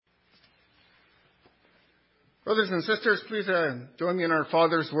Brothers and sisters, please join me in our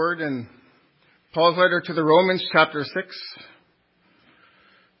Father's Word in Paul's letter to the Romans, chapter 6.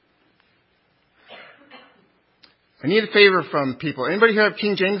 I need a favor from people. Anybody here have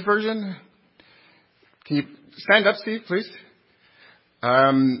King James Version? Can you stand up, Steve, please?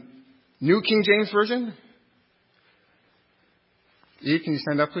 New King James Version? Eve, can you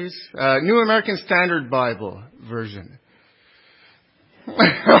stand up, please? New American Standard Bible Version.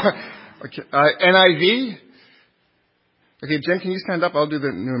 Okay. NIV? Okay, Jen, can you stand up? I'll do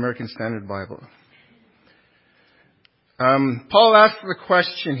the New American Standard Bible. Paul asked the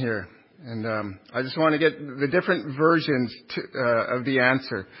question here, and I just want to get the different versions of the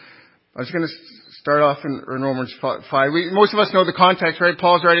answer. I was going to start off in Romans 5. Most of us know the context, right?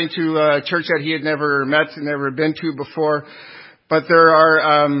 Paul's writing to a church that he had never met and never been to before. But there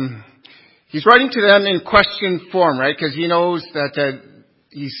are, he's writing to them in question form, right? Because he knows that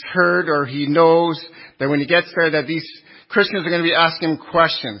he's heard, or he knows that when he gets there that these Christians are going to be asking him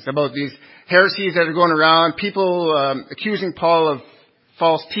questions about these heresies that are going around, people accusing Paul of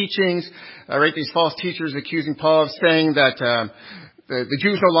false teachings, right? These false teachers accusing Paul of saying that the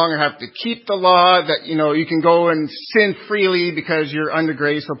Jews no longer have to keep the law, that, you can go and sin freely because you're under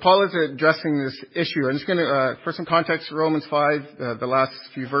grace. So Paul is addressing this issue. I'm just going to, for some context, Romans 5, the last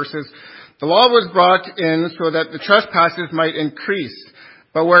few verses. The law was brought in so that the trespasses might increase.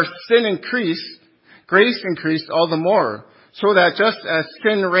 But where sin increased, grace increased all the more, so that just as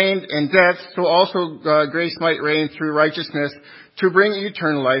sin reigned in death, so also grace might reign through righteousness to bring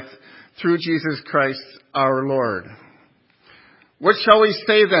eternal life through Jesus Christ our Lord. What shall we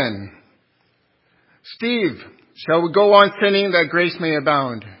say then? Steve, shall we go on sinning that grace may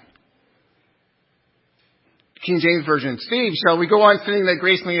abound? King James Version. Steve, shall we go on sinning that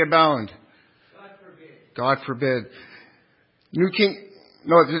grace may abound? God forbid. God forbid.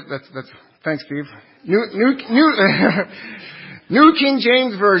 Thanks, Steve. New King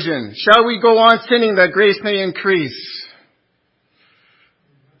James Version. Shall we go on sinning that grace may increase?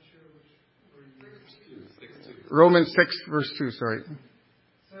 Romans 6 verse 2, sorry.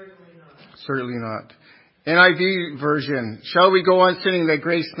 Certainly not. NIV Version. Shall we go on sinning that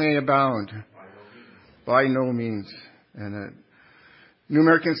grace may abound? By no means. And New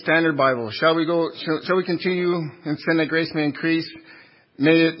American Standard Bible. Shall we continue in sin that grace may increase?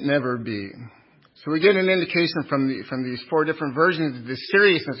 May it never be. So we get an indication from these four different versions of the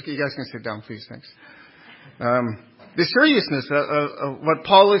seriousness. You guys can sit down, please. Thanks. The seriousness of what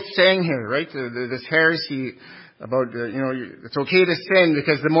Paul is saying here, right? This heresy about, it's okay to sin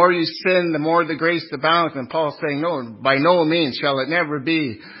because the more you sin, the more the grace abounds. And Paul's saying, no, by no means shall it never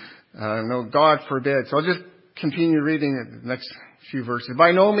be. No, God forbid. So I'll just continue reading the next few verses.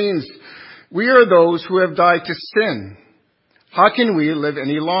 By no means. We are those who have died to sin. How can we live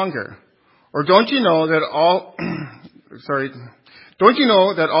any longer? Or don't you know that all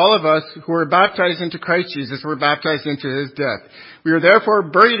of us who were baptized into Christ Jesus were baptized into his death? We are therefore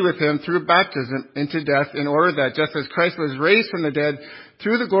buried with him through baptism into death, in order that just as Christ was raised from the dead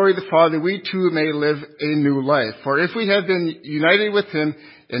through the glory of the Father, we too may live a new life. For if we have been united with him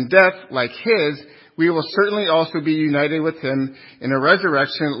in death like his, we will certainly also be united with him in a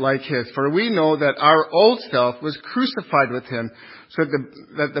resurrection like his. For we know that our old self was crucified with him, so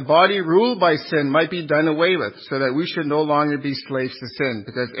that the body ruled by sin might be done away with, so that we should no longer be slaves to sin.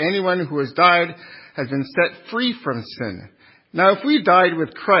 Because anyone who has died has been set free from sin. Now if we died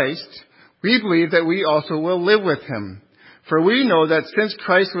with Christ, we believe that we also will live with him. For we know that since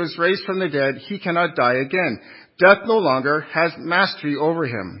Christ was raised from the dead, he cannot die again. Death no longer has mastery over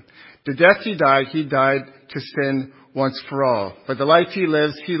him. The death he died to sin once for all. But the life he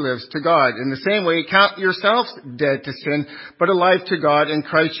lives to God. In the same way, count yourselves dead to sin, but alive to God in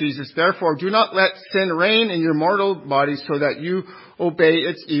Christ Jesus. Therefore, do not let sin reign in your mortal bodies so that you obey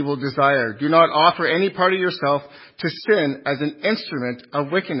its evil desire. Do not offer any part of yourself to sin as an instrument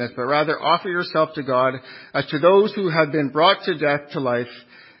of wickedness, but rather offer yourself to God as to those who have been brought to death to life,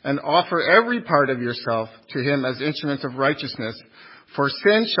 and offer every part of yourself to him as instruments of righteousness. For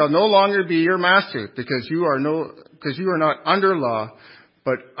sin shall no longer be your master, because you are not under law,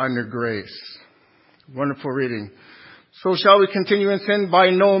 but under grace. Wonderful reading. So shall we continue in sin? By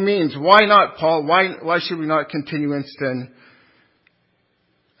no means. Why not, Paul? Why should we not continue in sin?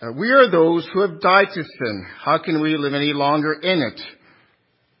 We are those who have died to sin. How can we live any longer in it?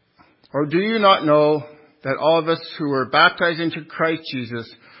 Or do you not know that all of us who were baptized into Christ Jesus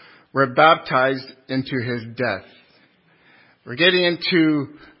were baptized into his death? We're getting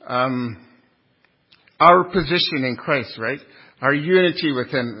into our position in Christ, right? Our unity with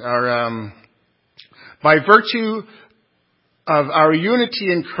him. By virtue of our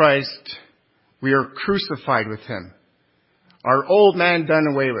unity in Christ, We are crucified with him. Our old man done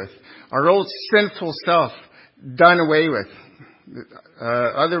away with. Our old sinful self done away with.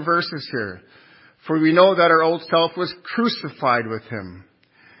 Other verses here. For we know that our old self was crucified with him.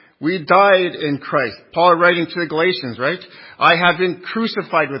 We died in Christ. Paul writing to the Galatians, right? I have been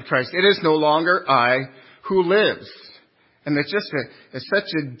crucified with Christ. It is no longer I who lives. And it's such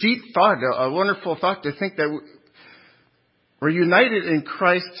a deep thought, a wonderful thought to think that we're united in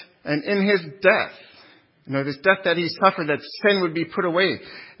Christ and in his death. You know, this death that he suffered, that sin would be put away.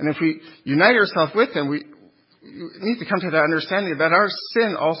 And if we unite ourselves with him, we need to come to that understanding that our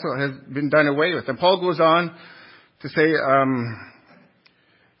sin also has been done away with. And Paul goes on to say,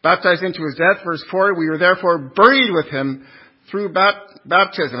 baptized into his death, verse 4, we were therefore buried with him through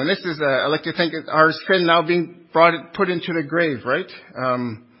baptism. And this is, I like to think, our sin now being put into the grave, right?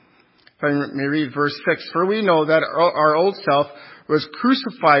 If I may read verse 6. For we know that our old self was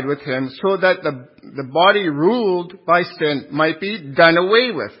crucified with him so that the body ruled by sin might be done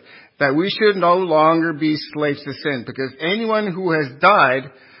away with, that we should no longer be slaves to sin, because anyone who has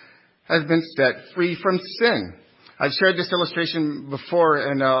died has been set free from sin. I've shared this illustration before,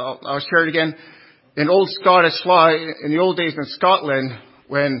 and I'll share it again. In old Scottish law, in the old days in Scotland,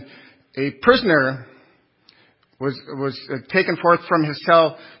 when a prisoner was taken forth from his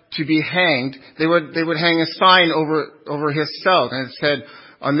cell to be hanged, they would hang a sign over his cell, and it said,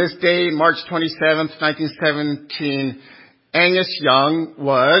 on this day, March 27th, 1917, Angus Young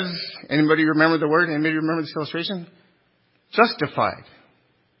was, anybody remember the word? Anybody remember this illustration? Justified.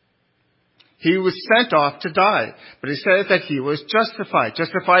 He was sent off to die, but it says that he was justified.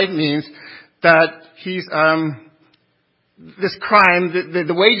 Justified means that he's, this crime,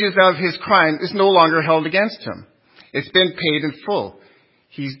 the wages of his crime is no longer held against him. It's been paid in full.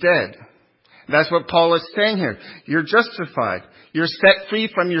 He's dead. That's what Paul is saying here. You're justified. You're set free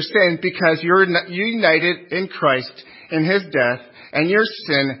from your sin because you're united in Christ in his death, and your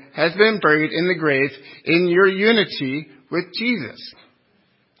sin has been buried in the grave in your unity with Jesus.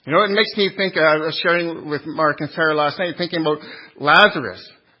 You know, it makes me think, I was sharing with Mark and Sarah last night, thinking about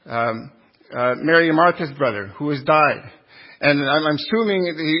Lazarus, Mary and Martha's brother, who has died. And I'm assuming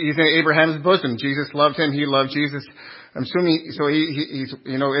he's in Abraham's bosom. Jesus loved him. He loved Jesus. I'm assuming, so he's,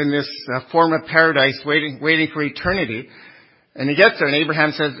 you know, in this form of paradise waiting for eternity. And he gets there, and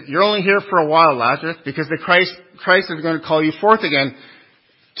Abraham says, you're only here for a while, Lazarus, because the Christ is going to call you forth again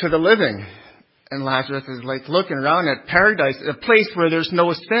to the living. And Lazarus is like looking around at paradise, a place where there's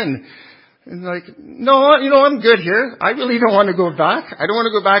no sin. And like, no, you know, I'm good here. I really don't want to go back. I don't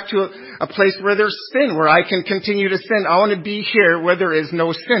want to go back to a place where there's sin, where I can continue to sin. I want to be here where there is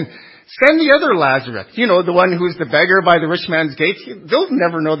no sin. Send the other Lazarus, you know, the one who's the beggar by the rich man's gate. They'll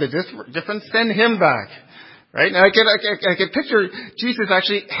never know the difference. Send him back. Right? Now I could picture Jesus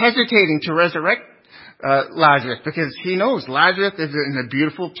actually hesitating to resurrect Lazarus, because he knows Lazarus is in a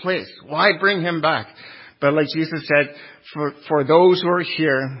beautiful place. Why bring him back? But like Jesus said, for those who are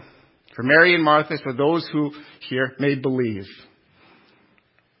here, for Mary and Martha, for those who here may believe.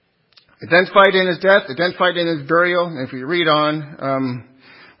 Identified in his death, identified in his burial. And if we read on,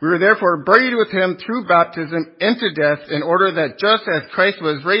 we were therefore buried with him through baptism into death, in order that just as Christ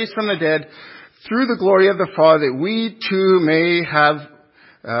was raised from the dead through the glory of the Father, we too may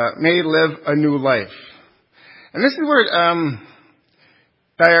live a new life. And this is where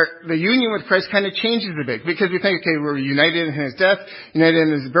the union with Christ kind of changes a bit, because we think, okay, we're united in his death, united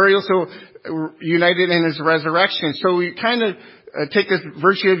in his burial, so we're united in his resurrection. So we kind of take this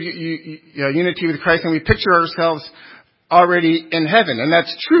virtue of unity with Christ, and we picture ourselves already in heaven. And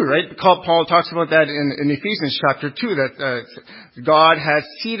that's true, right? Paul talks about that in Ephesians chapter 2, that God has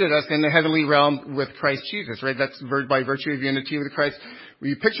seated us in the heavenly realm with Christ Jesus, right? That's by virtue of unity with Christ.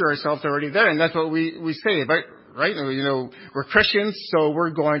 We picture ourselves already there, and that's what we say, right? You know, we're Christians, so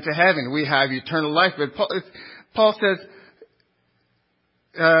we're going to heaven. We have eternal life. But Paul says,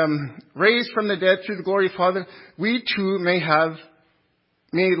 raised from the dead through the glory of the Father, we too may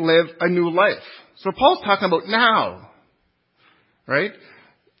live a new life. So Paul's talking about now. Right?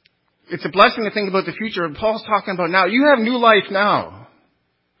 It's a blessing to think about the future. And Paul's talking about now. You have new life now.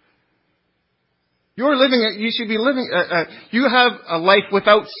 You should be living, you have a life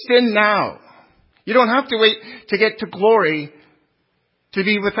without sin now. You don't have to wait to get to glory to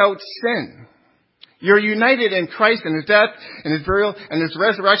be without sin. You're united in Christ, in his death, in his burial, and his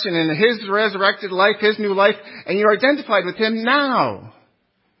resurrection, and his resurrected life, his new life, and you're identified with him now.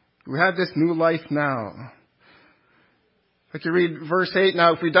 You have this new life now. If you read verse 8,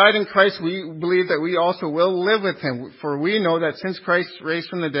 now if we died in Christ, we believe that we also will live with him. For we know that since Christ raised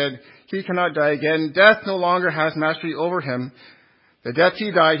from the dead, he cannot die again. Death no longer has mastery over him. The death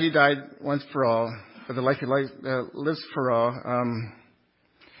he died once for all. For the life he lives for all.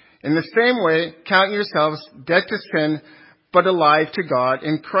 In the same way, count yourselves dead to sin, but alive to God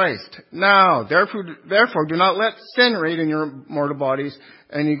in Christ. Now, therefore, do not let sin reign in your mortal bodies.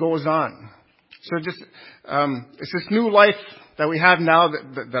 And he goes on. So it's this new life that we have now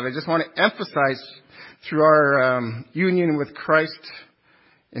that I just want to emphasize through our union with Christ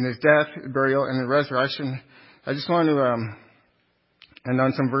in his death, burial, and the resurrection. I just want to end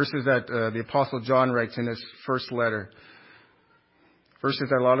on some verses that the Apostle John writes in his first letter. Verses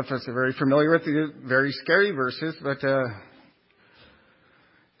that a lot of us are very familiar with, very scary verses, but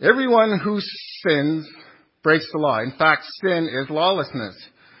everyone who sins breaks the law. In fact, sin is lawlessness.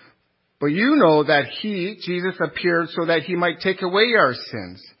 But you know that he, Jesus, appeared so that he might take away our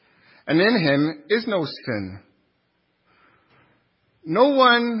sins. And in him is no sin. No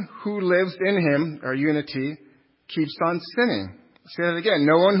one who lives in him, our unity, keeps on sinning. Say that again.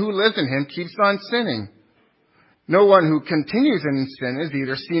 No one who lives in him keeps on sinning. No one who continues in sin has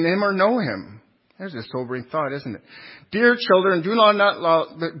either seen him or know him. There's a sobering thought, isn't it? Dear children, do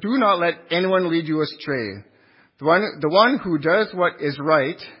not let anyone lead you astray. The one who does what is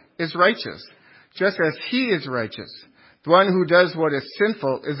right is righteous, just as he is righteous. The one who does what is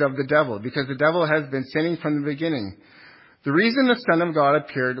sinful is of the devil, because the devil has been sinning from the beginning. The reason the Son of God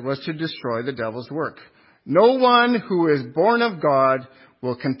appeared was to destroy the devil's work. No one who is born of God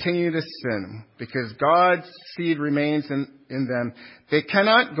will continue to sin, because God's seed remains in them. They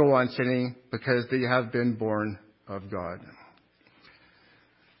cannot go on sinning because they have been born of God.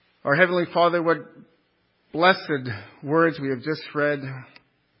 Our Heavenly Father, what blessed words we have just read.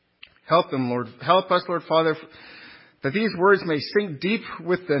 Help them, Lord. Help us, Lord Father, that these words may sink deep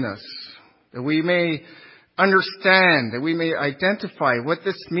within us, that we may understand, that we may identify what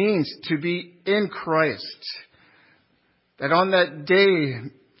this means to be in Christ. That on that day,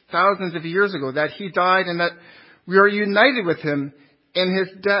 thousands of years ago, that he died and that we are united with him in his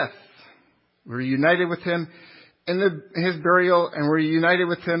death. We're united with him in his burial, and we're united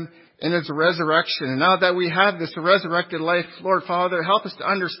with him in his resurrection. And now that we have this resurrected life, Lord Father, help us to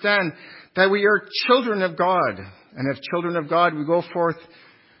understand that we are children of God. And if children of God, we go forth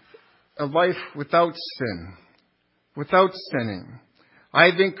a life without sin, without sinning. I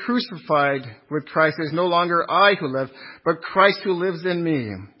have been crucified with Christ. It is no longer I who live, but Christ who lives in me.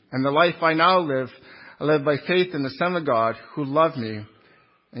 And the life I now live, I live by faith in the Son of God who loved me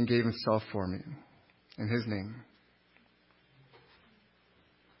and gave himself for me. In his name.